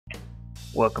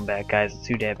Welcome back, guys. It's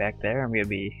WhoDatBackDer. I'm gonna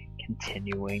be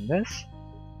continuing this.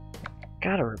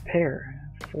 Gotta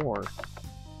repair 4.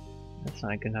 That's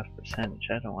not a good enough percentage.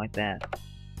 I don't like that.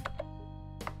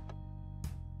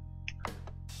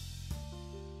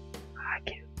 I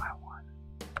can't buy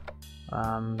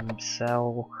one.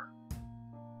 Sell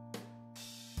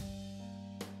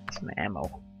some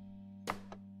ammo.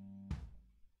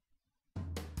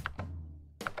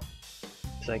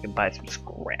 So I can buy some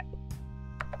scrap.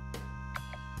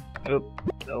 Oh,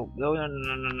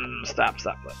 no, stop.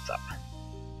 Stop.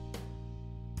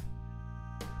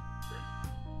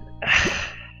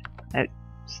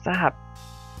 Stop.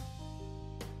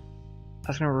 I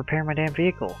was gonna repair my damn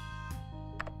vehicle.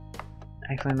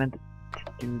 Actually, I meant to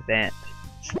do that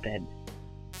instead.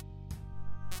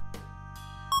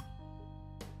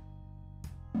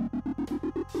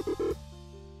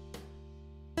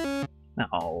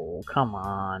 No, come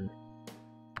on.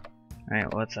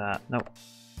 Alright, what's up? Nope.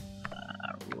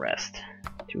 Rest.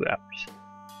 2 hours.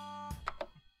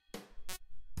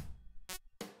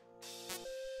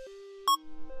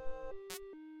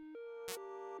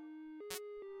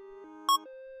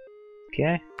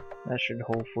 Okay, that should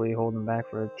hopefully hold him back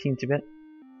for a teensy bit.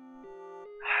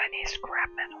 I need scrap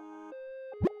metal.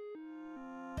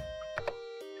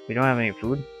 We don't have any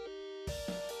food.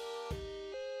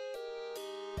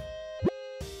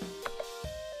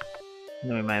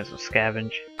 Then we might as well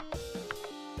scavenge.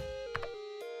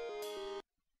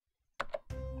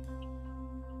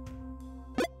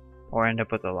 Or end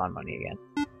up with a lot of money again.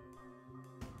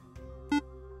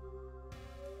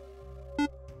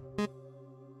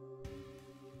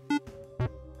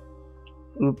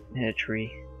 Oop, hit a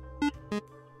tree.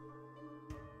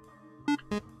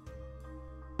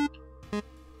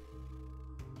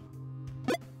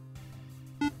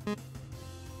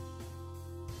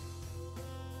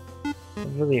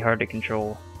 It's really hard to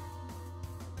control.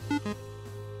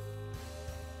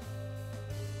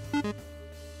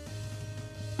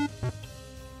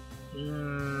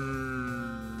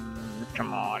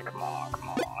 Come on.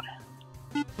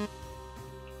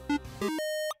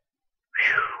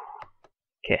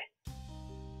 Okay.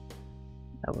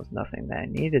 That was nothing that I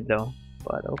needed though,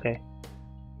 but okay.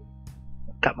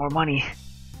 Got more money.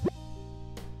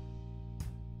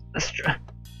 Let's try.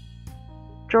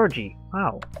 Georgie,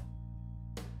 wow.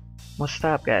 Let's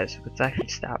stop, guys. Let's actually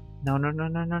stop. No.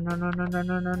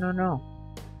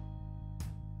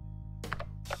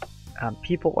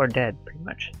 People are dead, pretty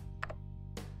much.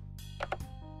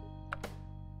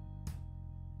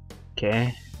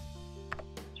 Okay.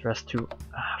 Let's rest 2. Fuck,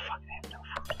 I have no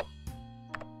food.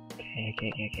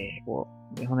 Okay. Well,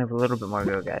 we only have a little bit more to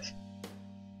go, guys.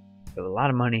 We have a lot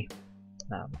of money.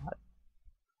 Not a lot.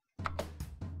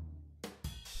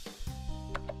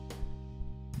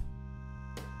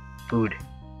 Food.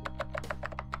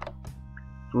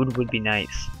 Food would be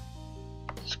nice.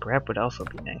 Scrap would also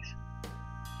be nice.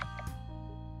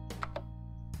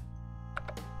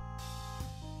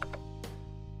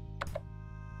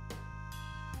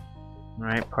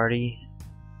 Alright, party.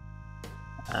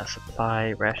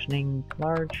 Supply rationing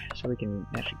large, so we can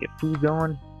actually get food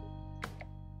going.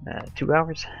 2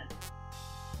 hours.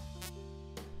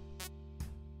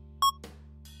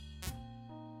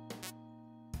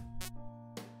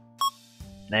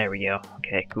 There we go.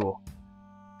 Okay, cool.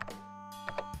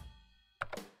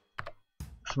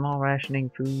 Small rationing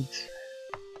foods.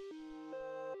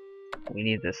 We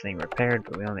need this thing repaired,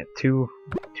 but we only have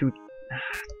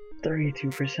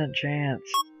 32% chance.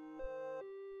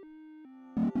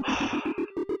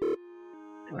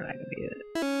 We're not gonna get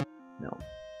it. No.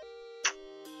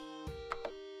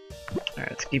 Alright,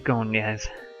 let's keep going, guys.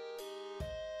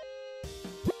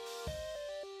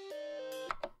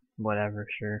 Whatever,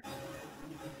 sure.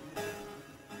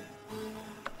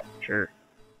 Sure.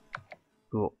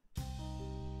 Cool.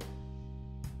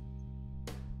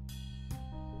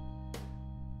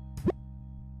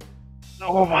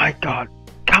 Oh my god!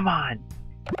 Come on!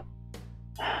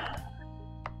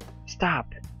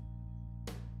 Stop!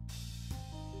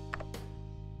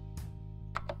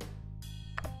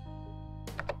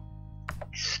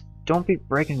 Don't be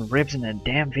breaking ribs in a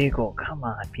damn vehicle. Come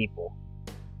on, people.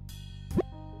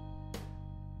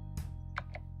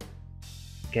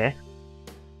 Okay.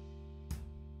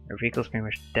 Our vehicle's pretty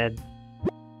much dead.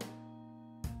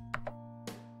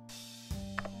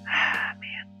 Ah,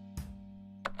 man.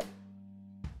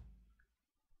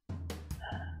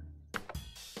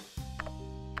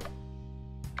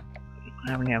 Don't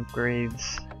have any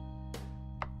upgrades.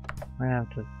 We're gonna have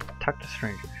to talk to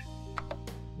strangers.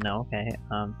 No, okay,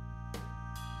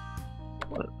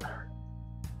 what?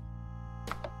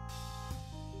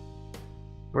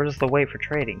 Where's the way for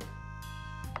trading?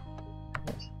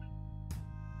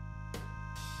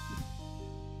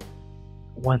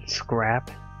 1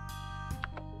 scrap.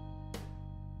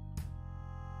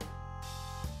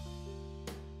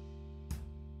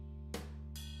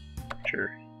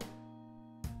 Sure.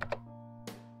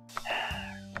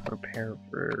 Repair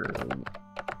for...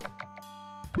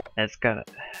 That's gotta...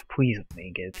 Please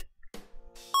make it.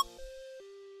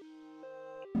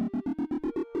 Whew,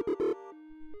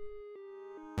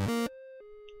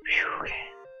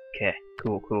 okay,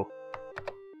 cool.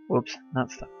 Whoops,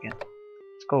 not stuck again.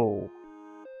 Let's go.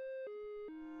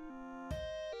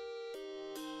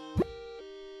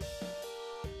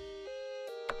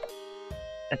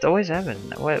 It's always Evan.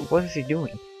 What is he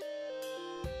doing?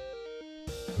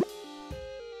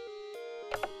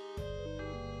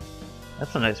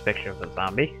 That's a nice picture of a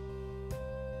zombie.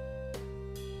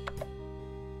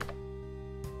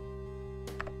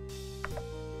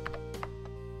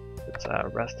 Let's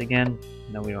rest again.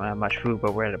 No, we don't have much food,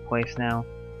 but we're at a place now.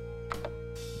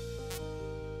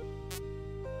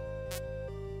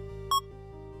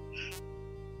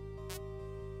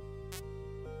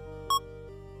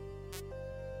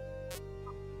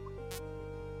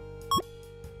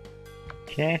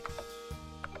 Okay.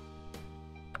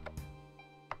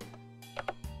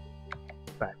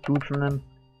 Buy food from them.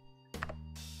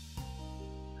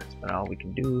 That's about all we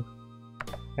can do.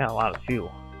 Got a lot of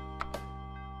fuel.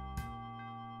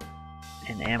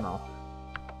 And ammo.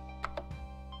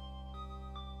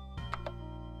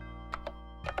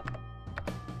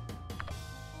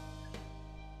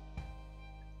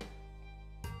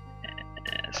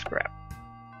 And scrap.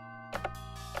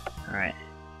 Alright.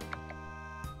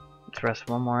 Let's rest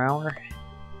 1 more hour.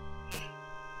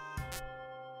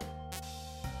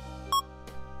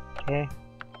 Okay.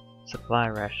 Supply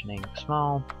rationing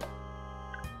small.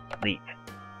 Leap.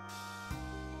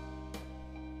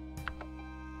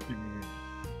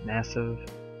 Massive.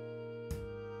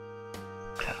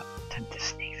 Attempt to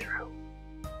sneak through.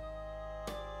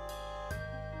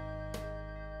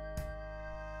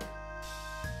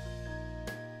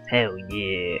 Hell yeah,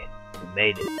 we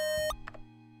made it.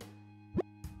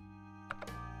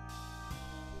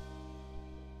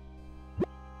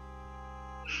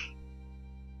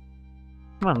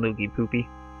 Come on, Loogie Poopy.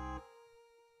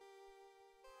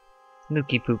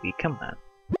 Loogie Poopy, come on.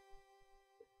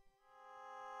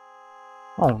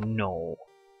 Oh no.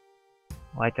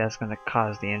 Like that's gonna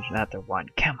cause the engine not to run.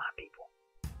 Come on, people.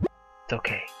 It's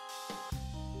okay.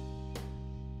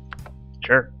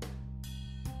 Sure.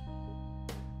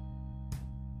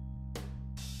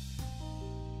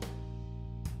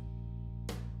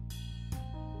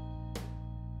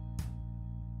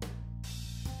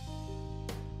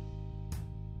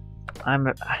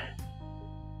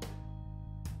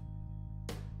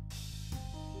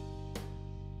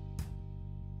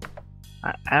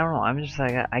 I don't know, I'm just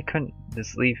like, I couldn't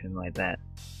just leave him like that.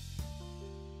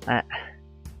 I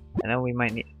know we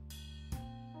might need...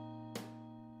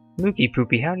 Loogie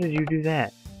Poopy, how did you do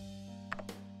that?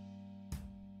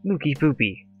 Loogie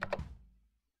Poopy.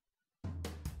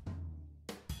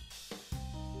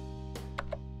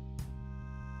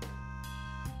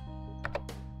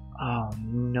 Oh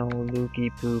no,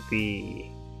 Loogie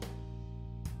Poopy.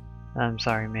 I'm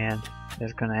sorry, man.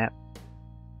 It's gonna happen.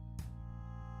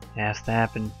 It has to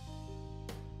happen.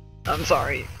 I'm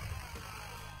sorry.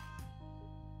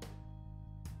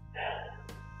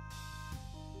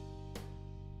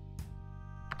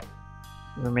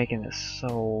 We're making this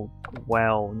so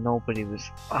well. Nobody was.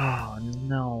 Oh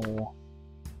no.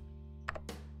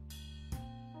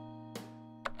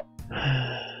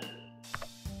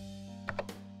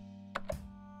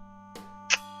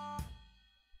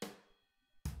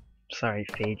 Sorry,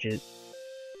 Fagit.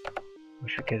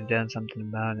 Wish we could have done something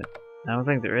about it. I don't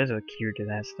think there is a cure to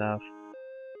that stuff.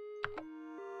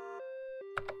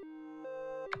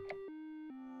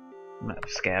 I'm gonna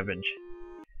scavenge.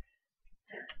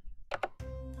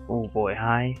 Oh boy,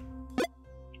 hi.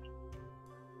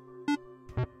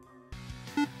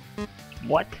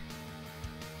 What?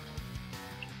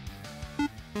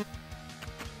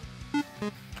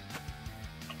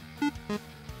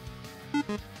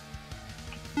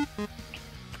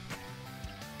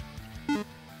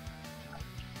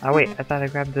 Oh wait, I thought I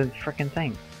grabbed the frickin'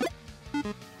 thing.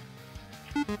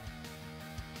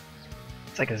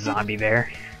 It's like a zombie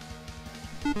bear.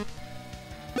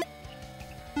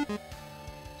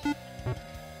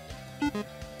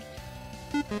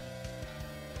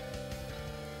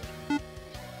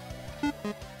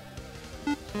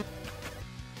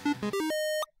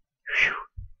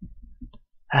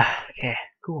 Okay,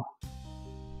 cool.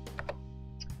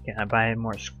 Can I buy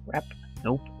more scrap?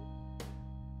 Nope.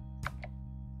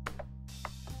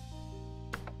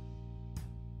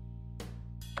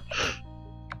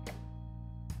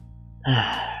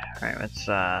 Alright, let's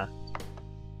high,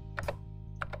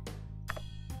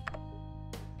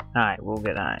 we'll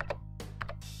get high.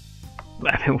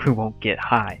 I mean, we won't get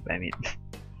high, I mean,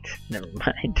 never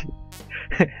mind.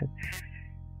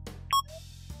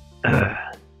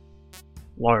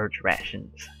 Large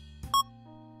rations.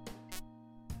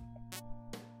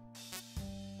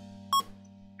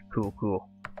 Cool, cool.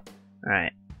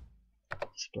 Alright.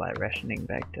 Supply rationing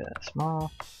back to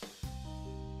small.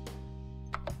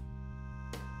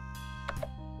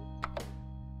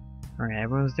 Alright,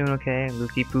 everyone's doing okay.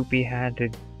 Lukey Poopy had to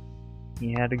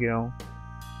go.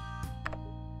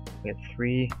 We had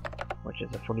 3, which is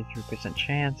a 43%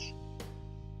 chance.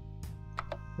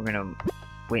 We're gonna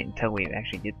wait until we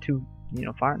actually get to,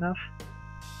 far enough.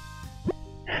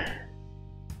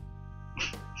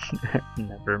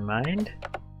 Never mind.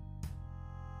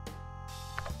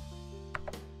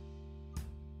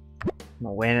 I'm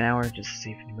gonna wait an hour just to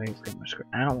see if anybody's getting my script.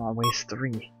 I don't want to waste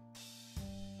 3.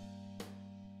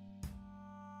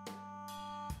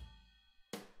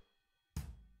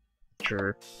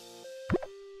 Sure.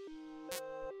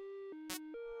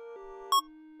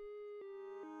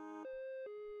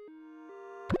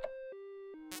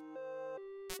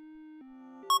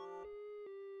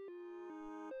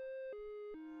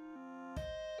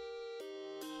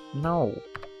 No.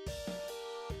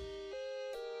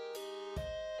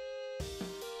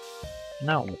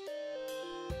 No.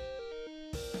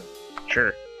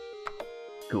 Sure.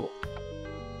 Cool.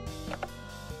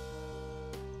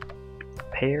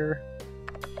 Pair.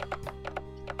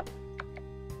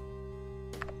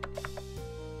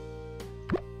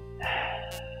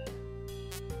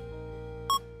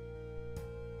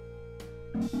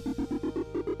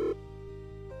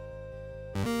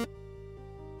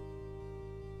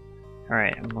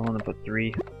 Alright, I'm willing to put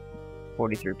 3.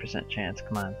 43% chance.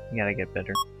 Come on, you gotta get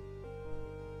better.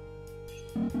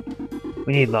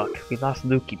 We need luck. We lost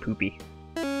Lukey Poopy.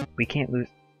 We can't lose.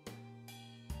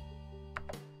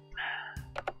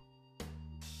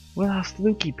 We lost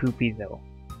Lukey Poopy though.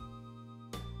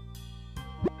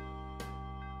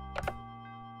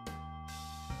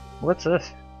 What's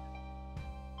this?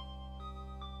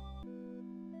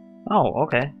 Oh,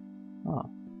 okay. Oh.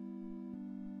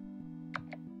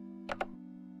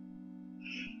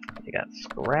 You got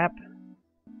scrap.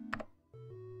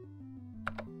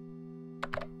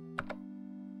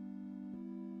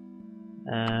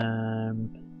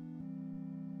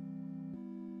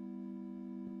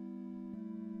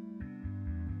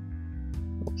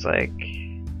 Looks like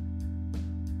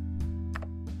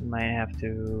we might have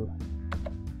to.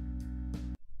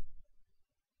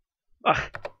 Ugh.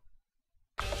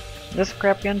 This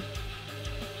crap again?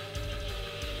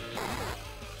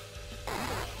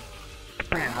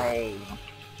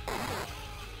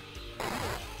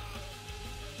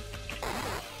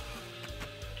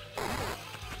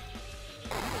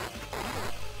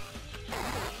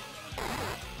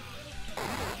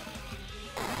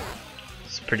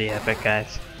 It's pretty epic,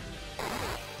 guys.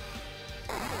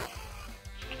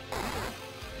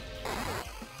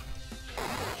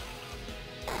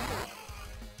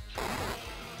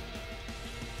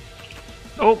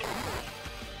 Oh!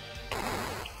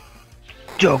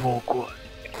 Double good.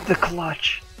 The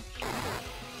clutch.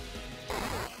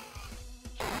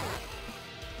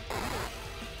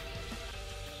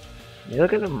 You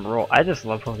look at them roll. I just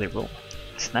love how they roll.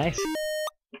 It's nice.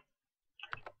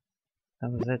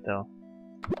 That was it though.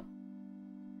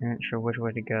 You're not sure which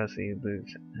way to go, so you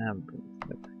lose.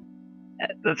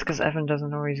 That's because Evan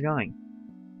doesn't know where he's going.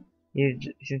 He's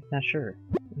not sure.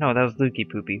 No, that was Lukey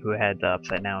Poopy who had the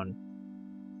upside down.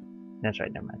 That's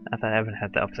right, never mind. I thought Evan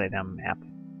had the upside down map.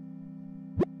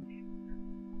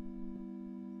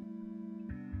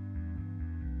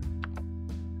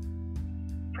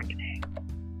 Freaking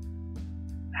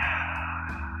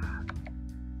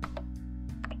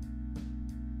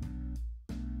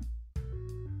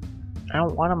I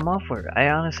don't want a muffler. I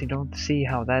honestly don't see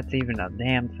how that's even a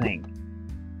damn thing.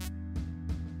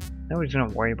 Nobody's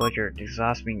gonna worry about your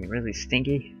exhaust being really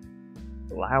stinky,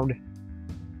 loud.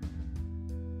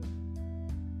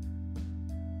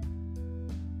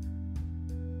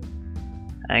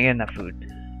 I ain't got enough food.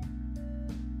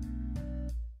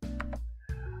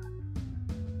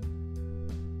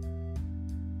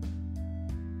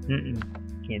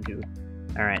 Can't do it.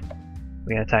 Alright.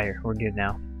 We got a tire. We're good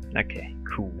now. Okay,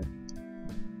 cool.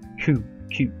 Cool.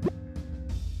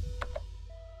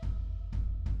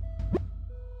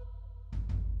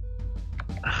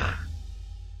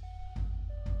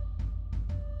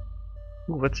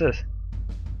 Ooh, what's this?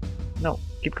 No,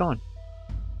 keep going.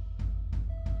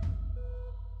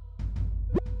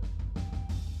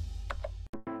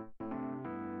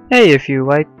 Hey, if you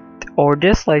liked or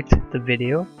disliked the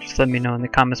video, just let me know in the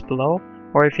comments below.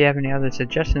 Or if you have any other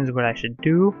suggestions what I should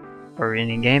do, or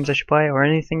any games I should play, or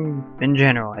anything in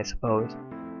general, I suppose.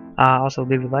 Also,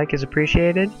 leave a like is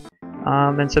appreciated.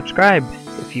 And subscribe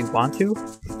if you want to.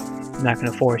 I'm not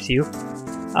gonna force you.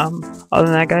 Other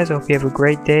than that, guys, I hope you have a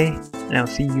great day, and I'll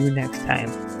see you next time.